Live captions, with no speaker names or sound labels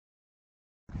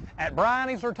At Bryan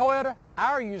Easler Toyota,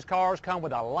 our used cars come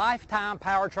with a lifetime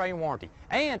powertrain warranty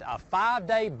and a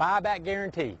 5-day buyback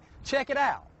guarantee. Check it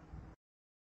out.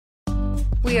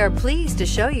 We are pleased to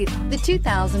show you the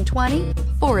 2020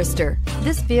 Forester.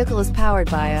 This vehicle is powered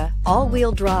by a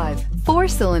all-wheel drive,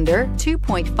 4-cylinder,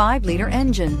 2.5-liter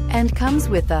engine and comes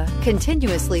with a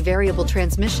continuously variable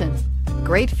transmission.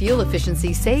 Great fuel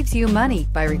efficiency saves you money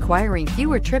by requiring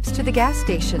fewer trips to the gas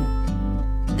station.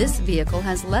 This vehicle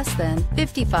has less than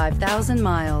 55,000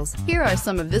 miles. Here are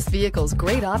some of this vehicle's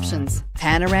great options: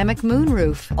 panoramic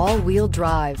moonroof, all-wheel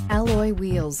drive, alloy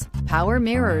wheels, power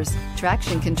mirrors,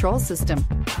 traction control system,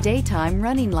 daytime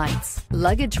running lights,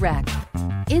 luggage rack.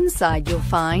 Inside you'll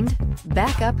find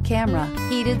backup camera,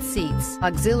 heated seats,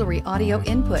 auxiliary audio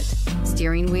input,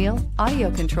 steering wheel audio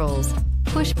controls,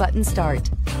 push-button start,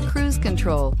 cruise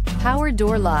control, power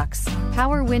door locks,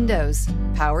 power windows,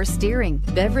 power steering,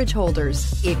 beverage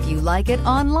holders. If you like it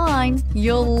online,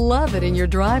 you'll love it in your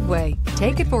driveway.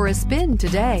 Take it for a spin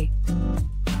today.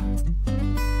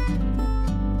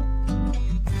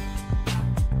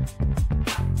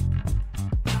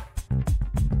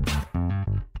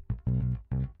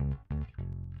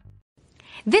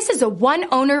 This is a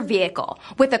one-owner vehicle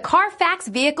with a Carfax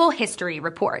Vehicle History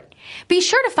Report. Be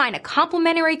sure to find a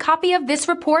complimentary copy of this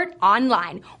report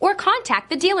online or contact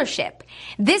the dealership.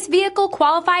 This vehicle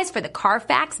qualifies for the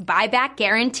Carfax Buyback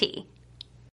Guarantee.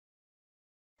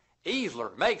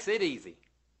 Easler makes it easy.